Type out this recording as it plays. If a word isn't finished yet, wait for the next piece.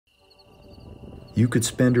You could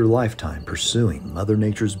spend your lifetime pursuing Mother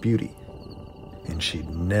Nature's beauty, and she'd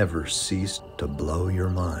never cease to blow your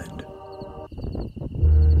mind.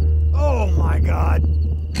 Oh my God!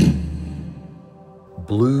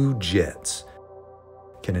 Blue jets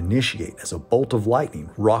can initiate as a bolt of lightning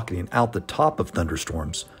rocketing out the top of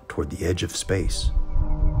thunderstorms toward the edge of space.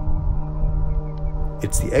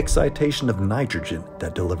 It's the excitation of nitrogen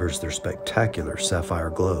that delivers their spectacular sapphire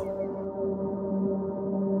glow.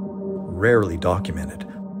 Rarely documented,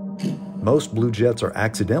 most blue jets are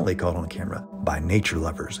accidentally caught on camera by nature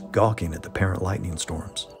lovers gawking at the parent lightning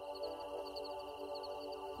storms.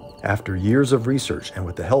 After years of research and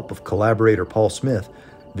with the help of collaborator Paul Smith,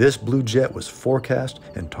 this blue jet was forecast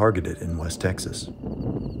and targeted in West Texas.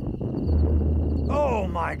 Oh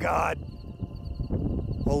my God!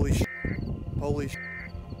 Holy sh! Holy sh!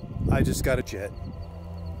 I just got a jet.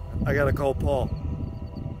 I gotta call Paul.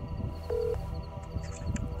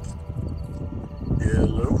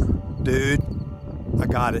 Hello? Dude, I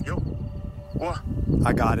got it. Yo. What?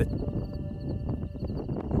 I got it.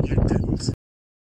 You did.